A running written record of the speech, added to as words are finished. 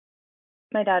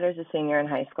My daughter's a senior in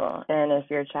high school, and if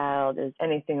your child is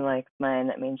anything like mine,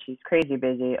 that means she's crazy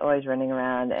busy, always running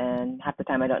around, and half the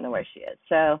time I don't know where she is.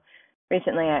 So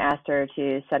recently I asked her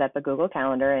to set up a Google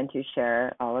Calendar and to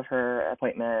share all of her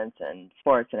appointments and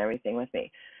sports and everything with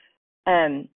me.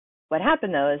 Um, what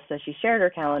happened though is, so she shared her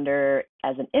calendar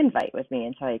as an invite with me,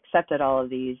 and so I accepted all of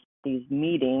these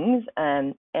meetings,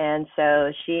 and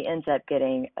so she ends up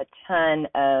getting a ton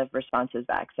of responses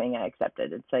back saying I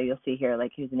accepted. And so you'll see here,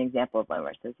 like, here's an example of one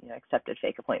where it says, accepted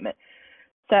fake appointment.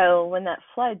 So when that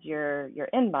floods your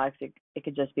inbox, it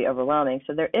could just be overwhelming.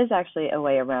 So there is actually a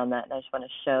way around that, and I just want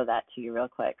to show that to you real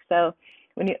quick. So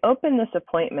when you open this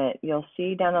appointment, you'll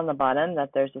see down on the bottom that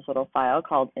there's this little file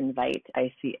called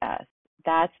invite.ics.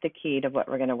 That's the key to what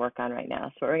we're going to work on right now.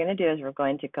 So what we're going to do is we're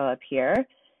going to go up here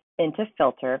into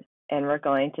filter, and we're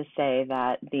going to say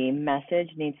that the message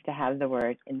needs to have the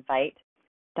word invite.ics.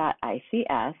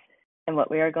 And what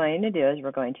we are going to do is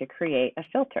we're going to create a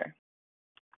filter.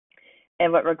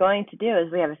 And what we're going to do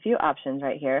is we have a few options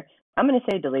right here. I'm going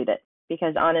to say delete it,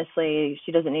 because honestly,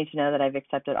 she doesn't need to know that I've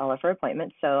accepted all of her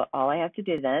appointments. So all I have to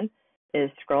do then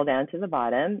is scroll down to the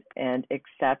bottom and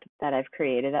accept that I've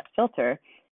created that filter.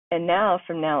 And now,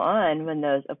 from now on, when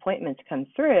those appointments come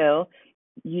through,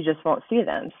 you just won't see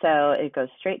them. So it goes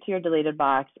straight to your deleted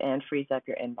box and frees up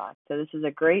your inbox. So this is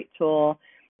a great tool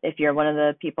if you're one of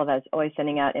the people that's always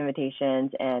sending out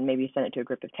invitations, and maybe you send it to a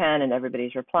group of 10 and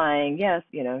everybody's replying, yes,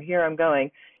 here I'm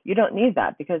going. You don't need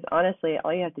that, because honestly,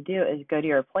 all you have to do is go to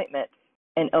your appointment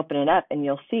and open it up, and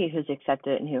you'll see who's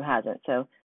accepted it and who hasn't. So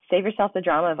save yourself the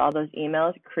drama of all those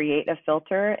emails, create a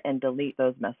filter, and delete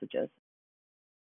those messages.